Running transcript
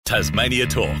Tasmania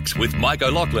Talks with Mike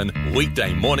O'Loughlin,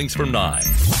 weekday mornings from 9.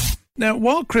 Now,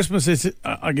 while Christmas is,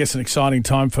 I guess, an exciting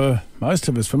time for most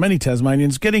of us, for many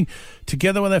Tasmanians, getting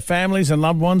together with their families and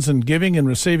loved ones and giving and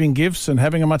receiving gifts and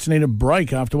having a much-needed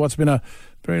break after what's been a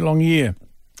very long year.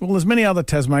 Well, there's many other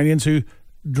Tasmanians who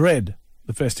dread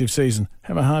the festive season,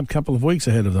 have a hard couple of weeks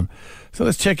ahead of them. So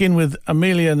let's check in with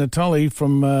Amelia Natoli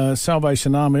from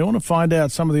Salvation Army. I want to find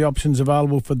out some of the options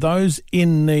available for those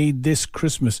in need this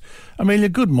Christmas. Amelia,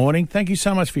 good morning. Thank you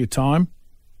so much for your time.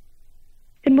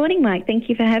 Good morning, Mike. Thank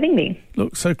you for having me.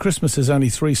 Look, so Christmas is only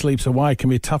 3 sleeps away. It can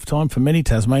be a tough time for many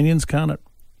Tasmanians, can't it?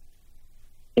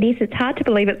 It is. It's hard to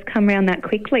believe it's come around that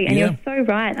quickly. And You're so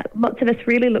right. Lots of us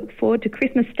really look forward to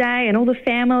Christmas Day and all the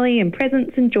family and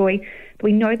presents and joy. But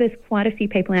we know there's quite a few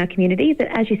people in our community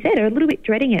that, as you said, are a little bit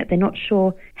dreading it. They're not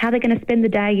sure how they're going to spend the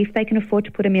day, if they can afford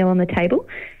to put a meal on the table.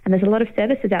 And there's a lot of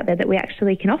services out there that we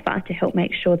actually can offer to help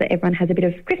make sure that everyone has a bit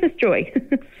of Christmas joy.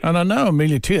 And I know,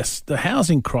 Amelia, yes, the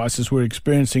housing crisis we're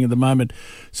experiencing at the moment,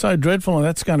 so dreadful, and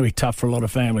that's going to be tough for a lot of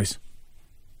families.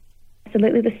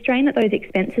 Absolutely. The strain that those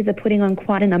expenses are putting on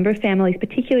quite a number of families,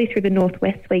 particularly through the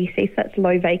northwest where you see such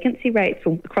low vacancy rates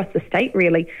across the state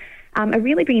really, are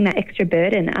really bringing that extra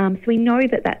burden. So we know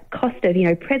that cost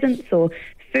of, presents or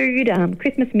food,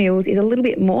 Christmas meals is a little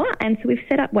bit more, and so we've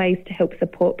set up ways to help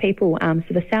support people.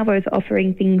 So the Salvos are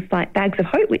offering things like Bags of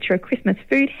Hope, which are a Christmas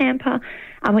food hamper.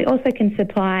 We also can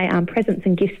supply presents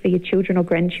and gifts for your children or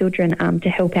grandchildren to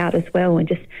help out as well and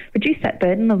just reduce that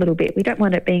burden a little bit. We don't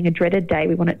want it being a dreaded day.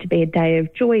 We want it to be a day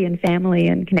of joy and family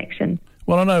and connection.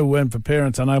 Well, I know when for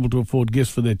parents unable to afford gifts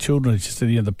for their children, it's just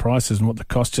the prices and what the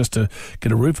cost just to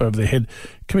get a roof over their head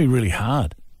can be really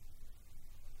hard.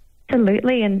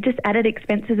 Absolutely, and just added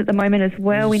expenses at the moment as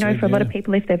well. We know for a lot of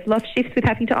people, if they've lost shifts with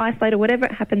having to isolate or whatever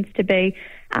it happens to be,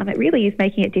 it really is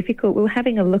making it difficult. We were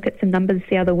having a look at some numbers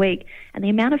the other week, and the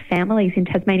amount of families in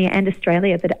Tasmania and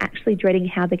Australia that are actually dreading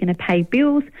how they're going to pay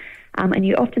bills. And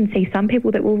you often see some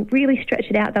people that will really stretch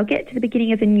it out. They'll get to the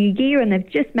beginning of the new year and they've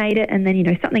just made it, and then,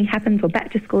 something happens or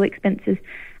back to school expenses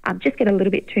just get a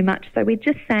little bit too much. So we're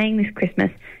just saying this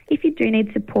Christmas, if you do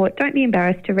need support, don't be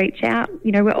embarrassed to reach out.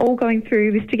 We're all going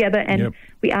through this together, and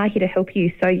we are here to help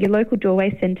you. So your local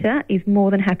Doorway Centre is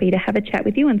more than happy to have a chat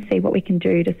with you and see what we can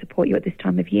do to support you at this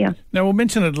time of year. Now, we'll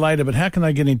mention it later, but how can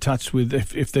they get in touch with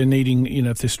if they're needing,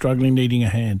 if they're struggling, needing a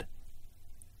hand?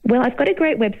 Well, I've got a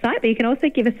great website, but you can also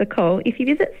give us a call. If you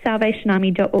visit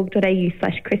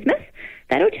salvationarmy.org.au/Christmas,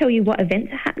 that'll tell you what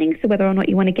events are happening, so whether or not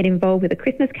you want to get involved with a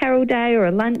Christmas carol day or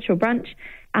a lunch or brunch.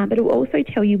 But it will also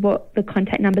tell you what the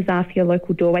contact numbers are for your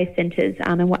local Doorway Centres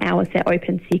and what hours they're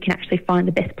open, so you can actually find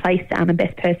the best place and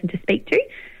best person to speak to.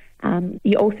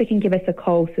 You also can give us a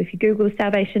call. So if you Google the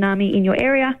Salvation Army in your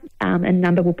area, a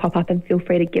number will pop up, and feel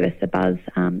free to give us a buzz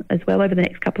as well over the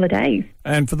next couple of days.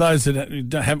 And for those that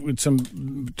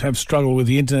have struggled with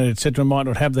the internet, etc., might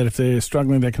not have that, if they're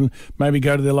struggling, they can maybe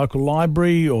go to their local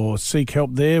library or seek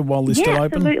help there while they're still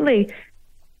open? Absolutely.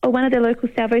 Or one of their local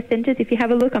Salvo centres. If you have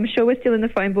a look, I'm sure we're still in the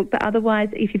phone book, but otherwise,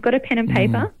 if you've got a pen and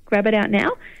paper, grab it out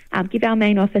now. Give our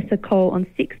main office a call on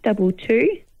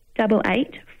 622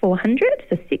 88 400,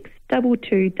 so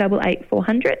 622 88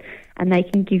 400, and they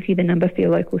can give you the number for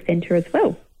your local centre as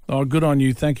well. Oh, good on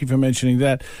you. Thank you for mentioning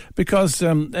that. Because,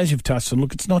 as you've touched on,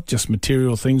 look, it's not just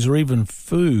material things or even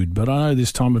food, but I know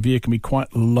this time of year can be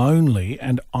quite lonely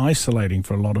and isolating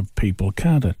for a lot of people,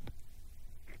 can't it?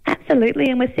 Absolutely,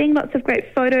 and we're seeing lots of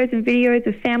great photos and videos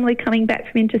of family coming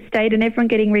back from interstate and everyone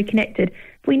getting reconnected.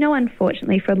 We know,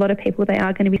 unfortunately, for a lot of people, they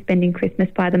are going to be spending Christmas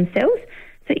by themselves.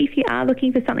 So if you are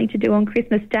looking for something to do on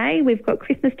Christmas Day, we've got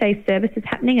Christmas Day services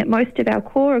happening at most of our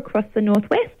core across the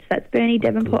northwest. That's Burnie,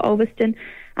 Devonport, Ulverston,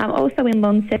 also in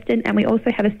Launceston, and we also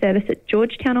have a service at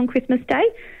Georgetown on Christmas Day.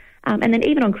 And then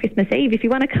even on Christmas Eve, if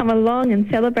you want to come along and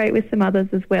celebrate with some others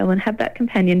as well and have that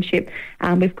companionship,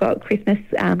 we've got Christmas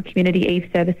Community Eve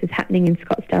services happening in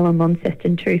Scottsdale and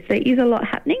Launceston too. So there is a lot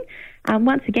happening.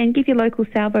 Once again, give your local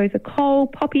salvos a call,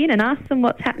 pop in and ask them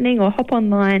what's happening, or hop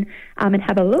online and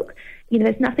have a look.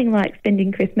 There's nothing like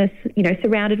spending Christmas,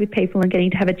 surrounded with people and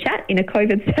getting to have a chat in a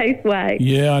COVID-safe way.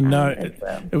 Yeah, I know.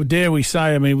 Dare we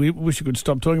say, we wish we could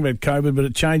stop talking about COVID, but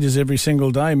it changes every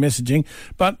single day, messaging.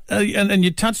 But, and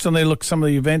you touched on there, look, some of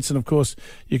the events, and of course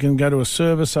you can go to a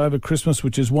service over Christmas,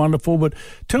 which is wonderful. But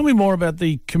tell me more about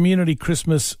the community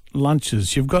Christmas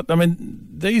lunches. You've got,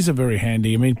 these are very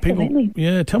handy.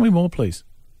 Absolutely. Tell me more, please.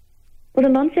 Well, the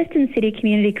Launceston City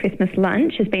Community Christmas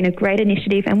Lunch has been a great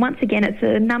initiative, and once again it's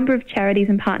a number of charities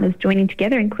and partners joining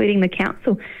together, including the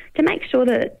council, to make sure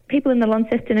that people in the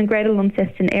Launceston and Greater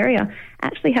Launceston area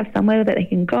actually have somewhere that they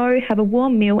can go, have a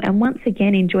warm meal, and once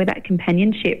again enjoy that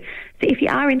companionship. So if you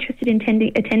are interested in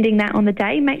attending that on the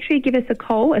day, make sure you give us a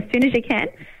call as soon as you can,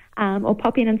 or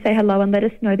pop in and say hello and let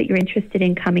us know that you're interested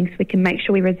in coming so we can make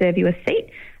sure we reserve you a seat.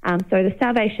 So the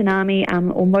Salvation Army,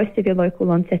 or most of your local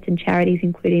Launceston charities,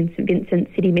 including St Vincent,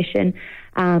 City Mission,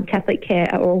 Catholic Care,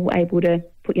 are all able to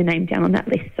put your name down on that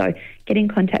list. So get in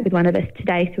contact with one of us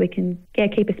today so we can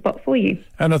keep a spot for you.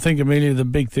 And I think, Amelia, the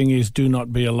big thing is do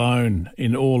not be alone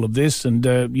in all of this, and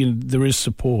there is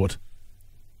support.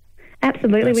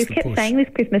 Absolutely. We've kept saying this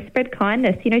Christmas, spread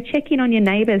kindness. Check in on your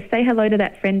neighbours, say hello to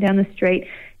that friend down the street.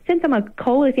 Send them a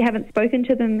call if you haven't spoken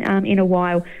to them in a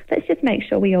while. Let's just make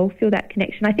sure we all feel that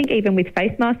connection. I think even with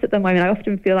face masks at the moment, I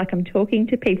often feel like I'm talking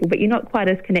to people, but you're not quite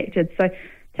as connected. So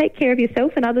take care of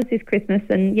yourself and others this Christmas.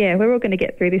 And, we're all going to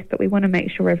get through this, but we want to make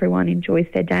sure everyone enjoys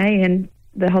their day and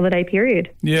the holiday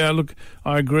period. Yeah, look,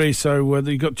 I agree. So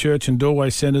you've got church and doorway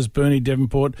centres, Burnie,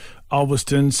 Devonport,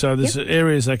 Ulverston, so there's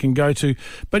areas they can go to.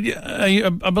 But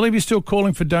I believe you're still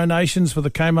calling for donations for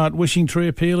the Kmart Wishing Tree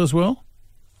Appeal as well?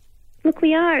 Look,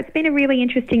 we are. It's been a really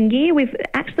interesting year. We've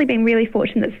actually been really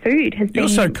fortunate that food has been. You're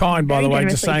so kind, by the way,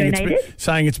 just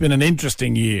saying it's been an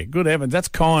interesting year. Good heavens, that's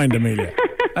kind, Amelia.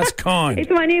 That's kind.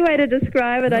 It's my new way to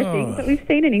describe it, I think. But we've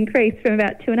seen an increase from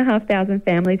about 2,500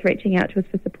 families reaching out to us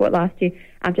for support last year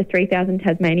to 3,000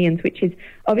 Tasmanians, which is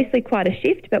obviously quite a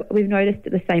shift. But we've noticed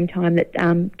at the same time that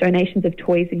donations of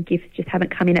toys and gifts just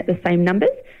haven't come in at the same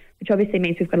numbers, which obviously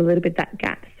means we've got a little bit of that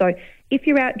gap. So if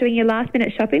you're out doing your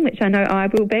last-minute shopping, which I know I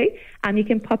will be, you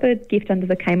can pop a gift under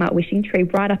the Kmart Wishing Tree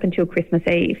right up until Christmas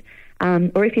Eve.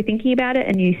 Or if you're thinking about it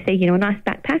and you see, a nice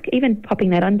backpack, even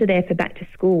popping that under there for back to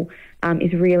school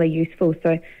is really useful.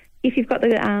 So if you've got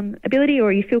the ability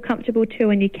or you feel comfortable to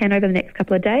and you can over the next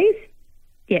couple of days,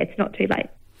 it's not too late.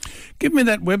 Give me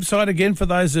that website again for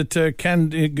those that can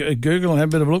Google and have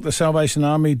a bit of a look, the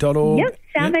salvationarmy.org. Yep,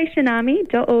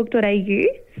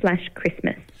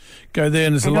 salvationarmy.org.au/Christmas. Go there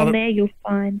and there's a lot on there you'll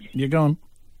find... You're gone.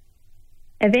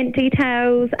 Event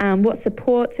details, what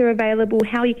supports are available,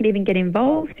 how you can even get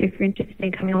involved if you're interested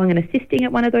in coming along and assisting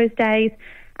at one of those days,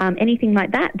 anything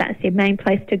like that. That's your main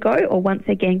place to go. Or once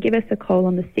again, give us a call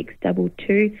on the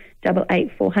 622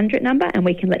 884 400 number and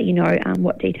we can let you know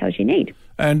what details you need.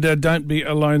 And don't be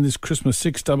alone this Christmas,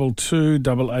 622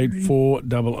 884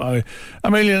 400.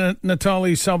 Amelia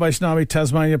Natali, Salvation Army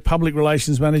Tasmania Public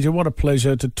Relations Manager, what a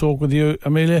pleasure to talk with you,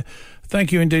 Amelia.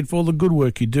 Thank you indeed for all the good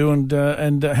work you do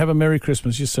and have a Merry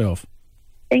Christmas yourself.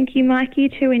 Thank you, Mike. You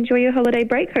too. Enjoy your holiday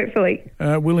break, hopefully.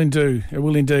 Will indeed.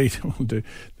 Indeed.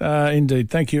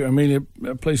 Thank you, Amelia.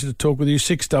 A pleasure to talk with you.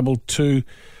 622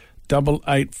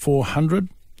 884 400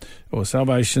 or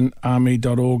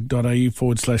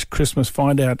salvationarmy.org.au/Christmas.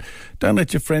 Find out. Don't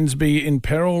let your friends be in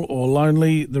peril or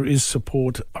lonely. There is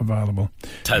support available.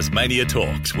 Tasmania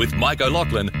Talks with Mike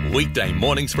O'Loughlin, weekday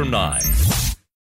mornings from 9.